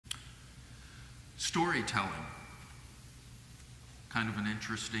Storytelling. Kind of an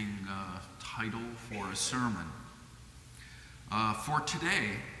interesting title for a sermon. For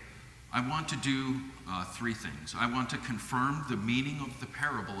today, I want to do three things. I want to confirm the meaning of the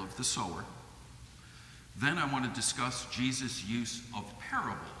parable of the sower. Then I want to discuss Jesus' use of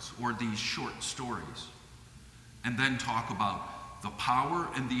parables, or these short stories. And then talk about the power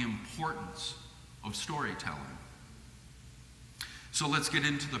and the importance of storytelling. So let's get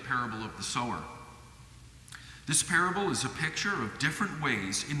into the parable of the sower. This parable is a picture of different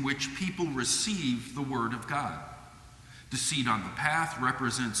ways in which people receive the word of God. The seed on the path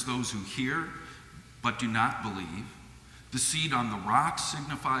represents those who hear but do not believe. The seed on the rocks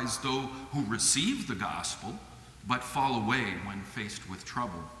signifies those who receive the gospel but fall away when faced with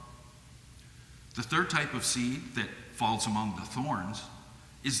trouble. The third type of seed that falls among the thorns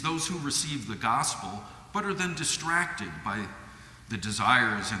is those who receive the gospel but are then distracted by the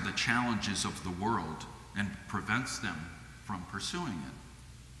desires and the challenges of the world and prevents them from pursuing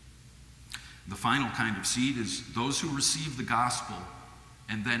it. The final kind of seed is those who receive the gospel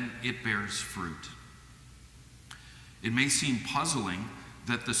and then it bears fruit. It may seem puzzling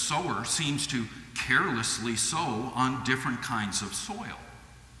that the sower seems to carelessly sow on different kinds of soil.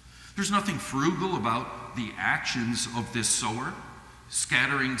 There's nothing frugal about the actions of this sower,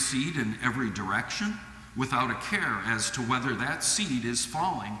 scattering seed in every direction without a care as to whether that seed is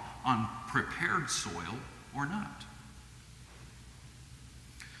falling on prepared soil or not.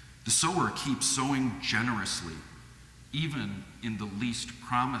 The sower keeps sowing generously, even in the least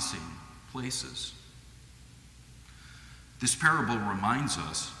promising places. This parable reminds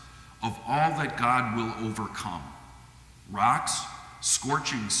us of all that God will overcome: rocks,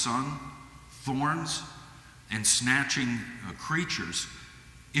 scorching sun, thorns, and snatching creatures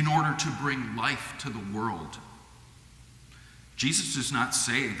in order to bring life to the world. Jesus does not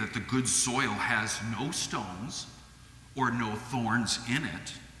say that the good soil has no stones or no thorns in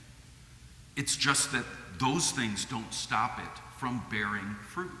it. It's just that those things don't stop it from bearing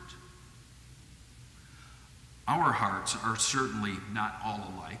fruit. Our hearts are certainly not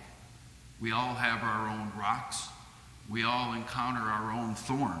all alike. We all have our own rocks. We all encounter our own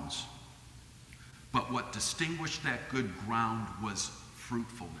thorns. But what distinguished that good ground was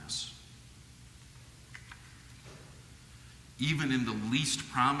fruitfulness. Even in the least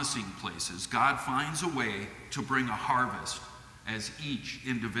promising places, God finds a way to bring a harvest as each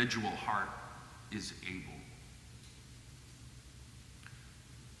individual heart is able.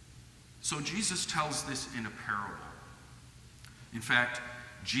 So Jesus tells this in a parable. In fact,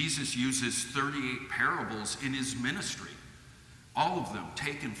 Jesus uses 38 parables in his ministry, all of them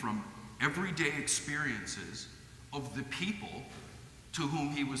taken from everyday experiences of the people to whom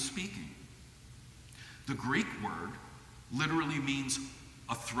he was speaking. The Greek word literally means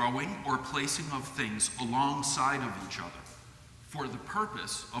a throwing or placing of things alongside of each other for the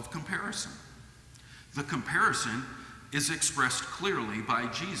purpose of comparison. The comparison is expressed clearly by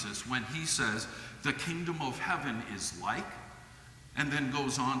Jesus when he says, "The kingdom of heaven is like," and then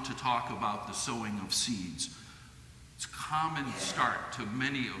goes on to talk about the sowing of seeds. It's a common start to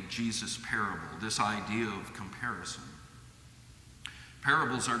many of Jesus' parables, this idea of comparison.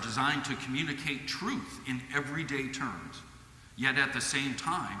 Parables are designed to communicate truth in everyday terms, yet at the same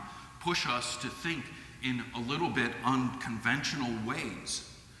time push us to think in a little bit unconventional ways,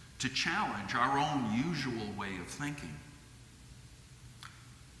 to challenge our own usual way of thinking.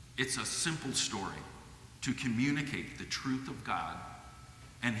 It's a simple story to communicate the truth of God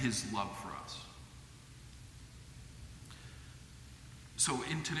and his love for us. So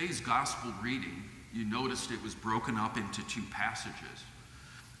in today's gospel reading, you noticed it was broken up into two passages,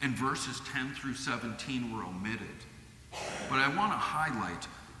 and verses 10 through 17 were omitted. But I want to highlight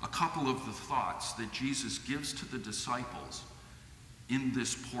a couple of the thoughts that Jesus gives to the disciples in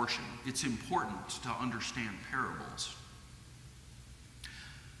this portion. It's important to understand parables.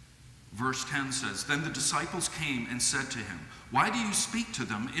 Verse 10 says, "Then the disciples came and said to him, 'Why do you speak to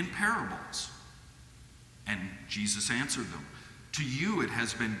them in parables?' And Jesus answered them, 'To you it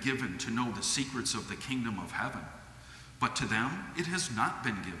has been given to know the secrets of the kingdom of heaven, but to them it has not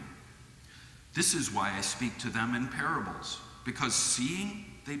been given. This is why I speak to them in parables, because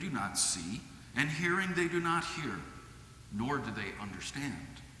seeing they do not see, and hearing they do not hear, nor do they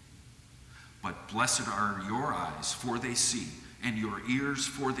understand. But blessed are your eyes, for they see, and your ears,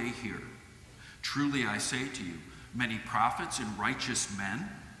 for they hear. Truly I say to you, many prophets and righteous men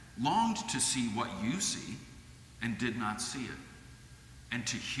longed to see what you see, and did not see it, and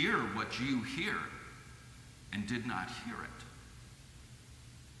to hear what you hear, and did not hear it."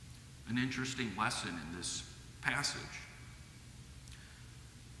 An interesting lesson in this passage.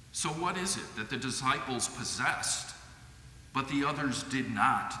 So what is it that the disciples possessed, but the others did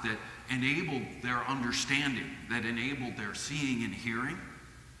not, that enabled their understanding, that enabled their seeing and hearing?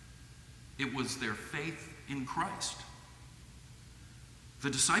 It was their faith in Christ. The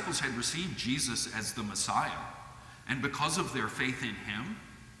disciples had received Jesus as the Messiah, and because of their faith in him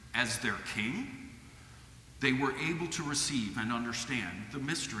as their king, they were able to receive and understand the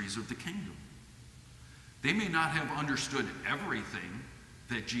mysteries of the kingdom. They may not have understood everything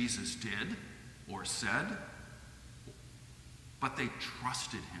that Jesus did or said, but they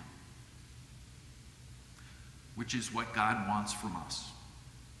trusted him, which is what God wants from us.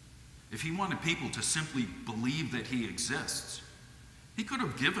 If he wanted people to simply believe that he exists, he could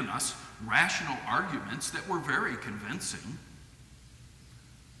have given us rational arguments that were very convincing,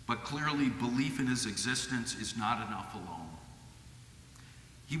 but clearly belief in his existence is not enough alone.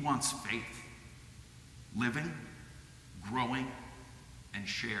 He wants faith, living, growing, and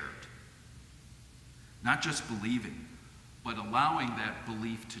shared. Not just believing, but allowing that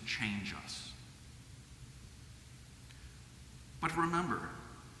belief to change us. But remember,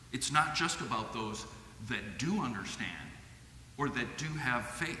 it's not just about those that do understand or that do have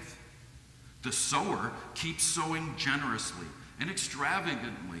faith. The sower keeps sowing generously and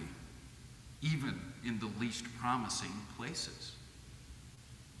extravagantly, even in the least promising places.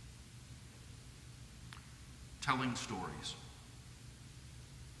 Telling stories.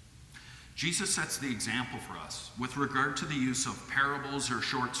 Jesus sets the example for us with regard to the use of parables or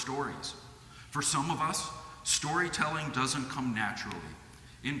short stories. For some of us, storytelling doesn't come naturally,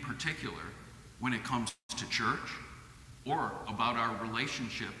 in particular when it comes to church or about our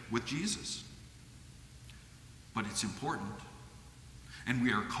relationship with Jesus. But it's important, and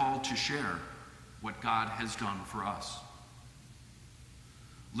we are called to share what God has done for us.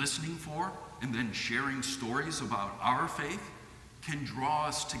 Listening for and then sharing stories about our faith can draw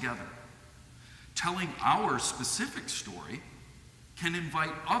us together. Telling our specific story can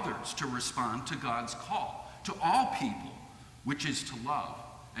invite others to respond to God's call to all people, which is to love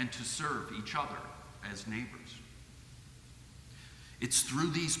and to serve each other as neighbors. It's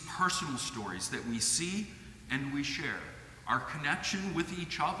through these personal stories that we see and we share our connection with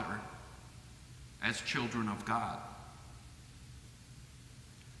each other as children of God.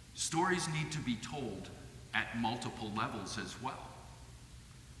 Stories need to be told at multiple levels as well.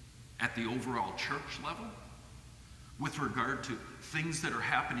 At the overall church level, with regard to things that are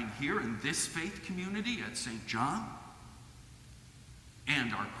happening here in this faith community at St. John,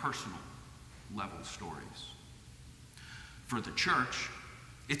 and our personal level stories. For the church,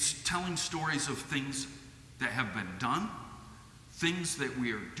 it's telling stories of things that have been done, things that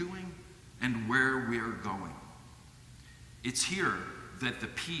we are doing, and where we are going. It's here that the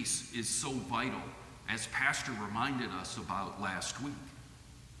peace is so vital, as Pastor reminded us about last week.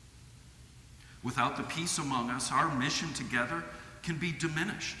 Without the peace among us, our mission together can be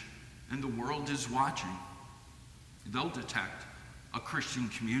diminished, and the world is watching. They'll detect a Christian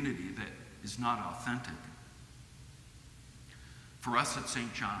community that is not authentic. For us at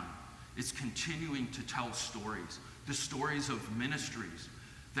St. John, it's continuing to tell stories, the stories of ministries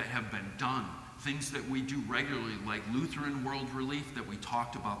that have been done, things that we do regularly, like Lutheran World Relief that we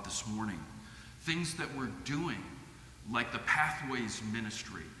talked about this morning, things that we're doing, like the Pathways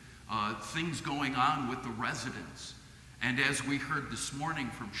Ministry, things going on with the residents. And as we heard this morning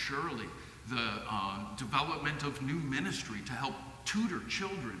from Shirley, the development of new ministry to help tutor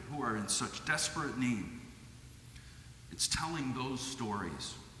children who are in such desperate need. It's telling those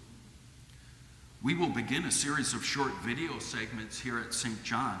stories. We will begin a series of short video segments here at St.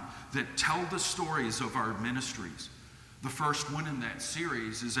 John that tell the stories of our ministries. The first one in that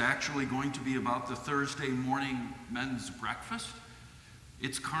series is actually going to be about the Thursday morning men's breakfast.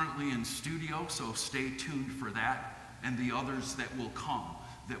 It's currently in studio, so stay tuned for that, and the others that will come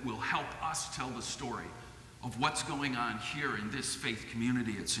that will help us tell the story of what's going on here in this faith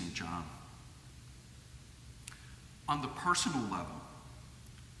community at St. John. On the personal level,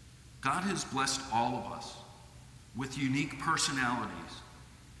 God has blessed all of us with unique personalities.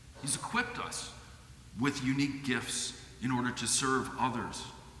 He's equipped us with unique gifts in order to serve others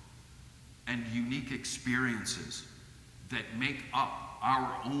and unique experiences that make up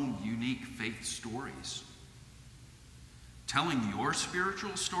our own unique faith stories. Telling your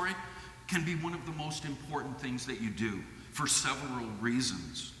spiritual story can be one of the most important things that you do for several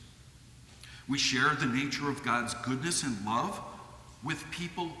reasons. We share the nature of God's goodness and love with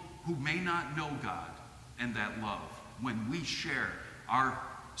people who may not know God and that love when we share our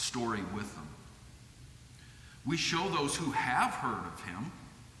story with them. We show those who have heard of him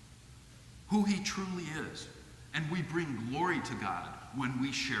who he truly is And we bring glory to God when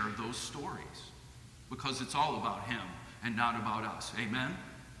we share those stories, because it's all about him and not about us. Amen?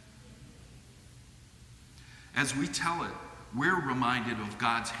 As we tell it, we're reminded of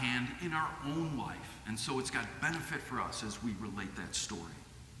God's hand in our own life, and so it's got benefit for us as we relate that story.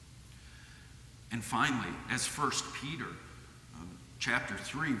 And finally, as 1 Peter chapter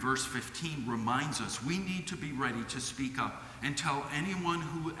 3, verse 15 reminds us, we need to be ready to speak up and tell anyone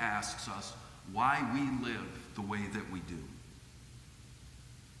who asks us why we live the way that we do.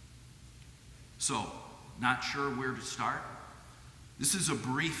 So, not sure where to start? This is a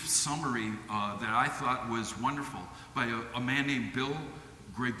brief summary that I thought was wonderful by a man named Bill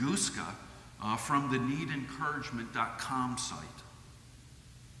Greguska from the needencouragement.com site.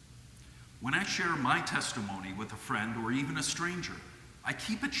 When I share my testimony with a friend or even a stranger, I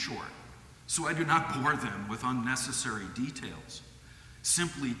keep it short so I do not bore them with unnecessary details.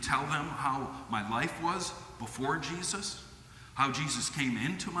 Simply tell them how my life was before Jesus, how Jesus came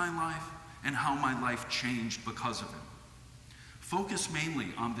into my life, and how my life changed because of him. Focus mainly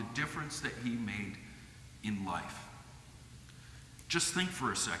on the difference that he made in life. Just think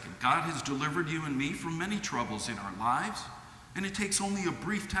for a second. God has delivered you and me from many troubles in our lives, and it takes only a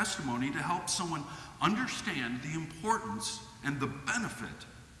brief testimony to help someone understand the importance and the benefit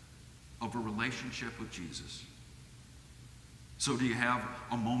of a relationship with Jesus. So do you have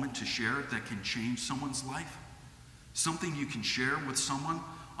a moment to share that can change someone's life? Something you can share with someone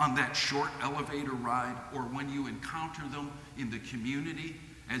on that short elevator ride, or when you encounter them in the community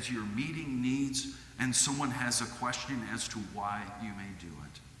as you're meeting needs and someone has a question as to why you may do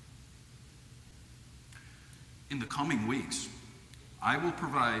it. In the coming weeks, I will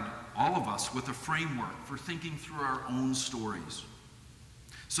provide all of us with a framework for thinking through our own stories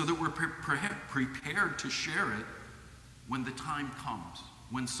so that we're prepared to share it when the time comes,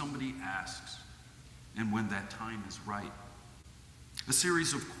 when somebody asks, and when that time is right. A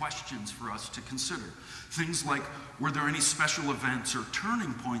series of questions for us to consider. Things like, were there any special events or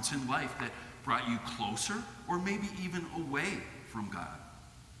turning points in life that brought you closer or maybe even away from God?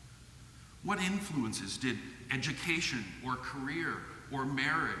 What influences did education or career or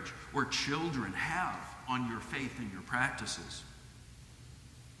marriage or children have on your faith and your practices?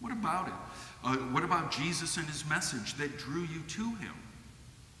 What about it? What about Jesus and his message that drew you to him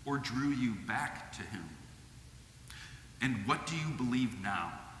or drew you back to him? And what do you believe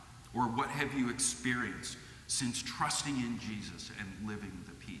now? Or what have you experienced since trusting in Jesus and living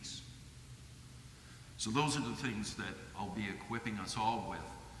the peace? So those are the things that I'll be equipping us all with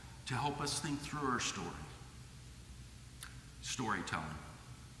to help us think through our story. Storytelling.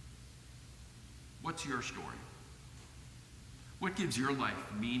 What's your story? What gives your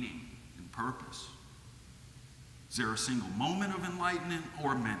life meaning and purpose? Is there a single moment of enlightenment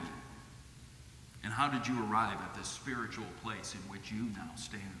or many? And how did you arrive at this spiritual place in which you now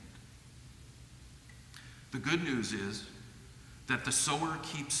stand? The good news is that the sower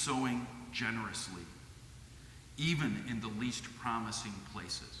keeps sowing generously, even in the least promising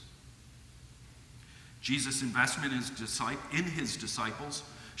places. Jesus' investment in his disciples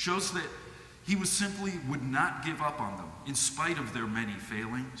shows that he would not give up on them in spite of their many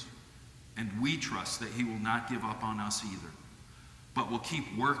failings, and we trust that he will not give up on us either, but will keep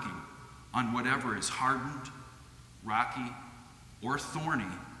working on whatever is hardened, rocky, or thorny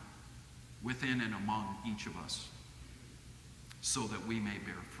within and among each of us, so that we may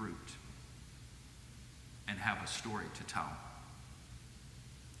bear fruit and have a story to tell.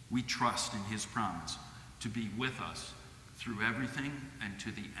 We trust in his promise to be with us through everything and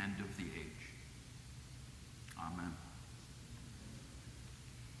to the end of the age. Amen.